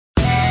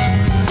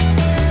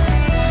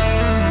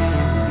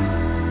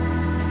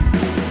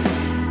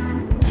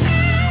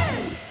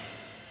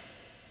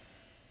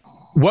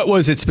What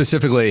was it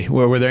specifically?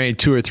 Were there any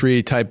 2 or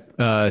 3 type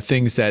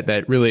things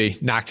that really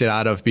knocked it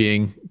out of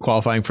being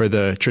qualifying for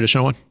the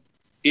traditional one?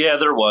 Yeah,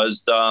 there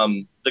was.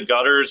 The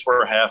gutters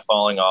were half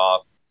falling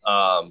off.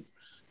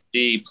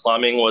 The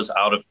plumbing was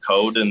out of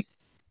code, and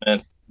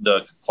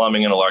the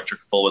plumbing and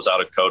electrical was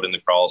out of code in the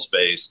crawl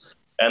space.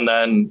 And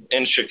then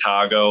in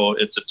Chicago,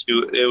 it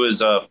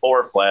was a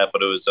 4 flat,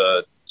 but it was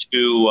a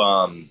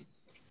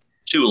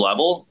 2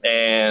 level,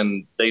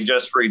 and they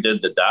just redid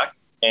the deck,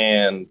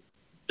 and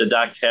the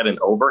deck had an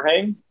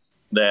overhang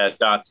that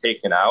got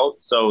taken out.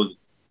 So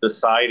the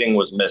siding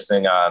was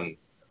missing on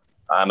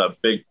a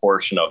big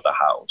portion of the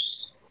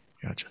house.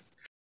 Gotcha.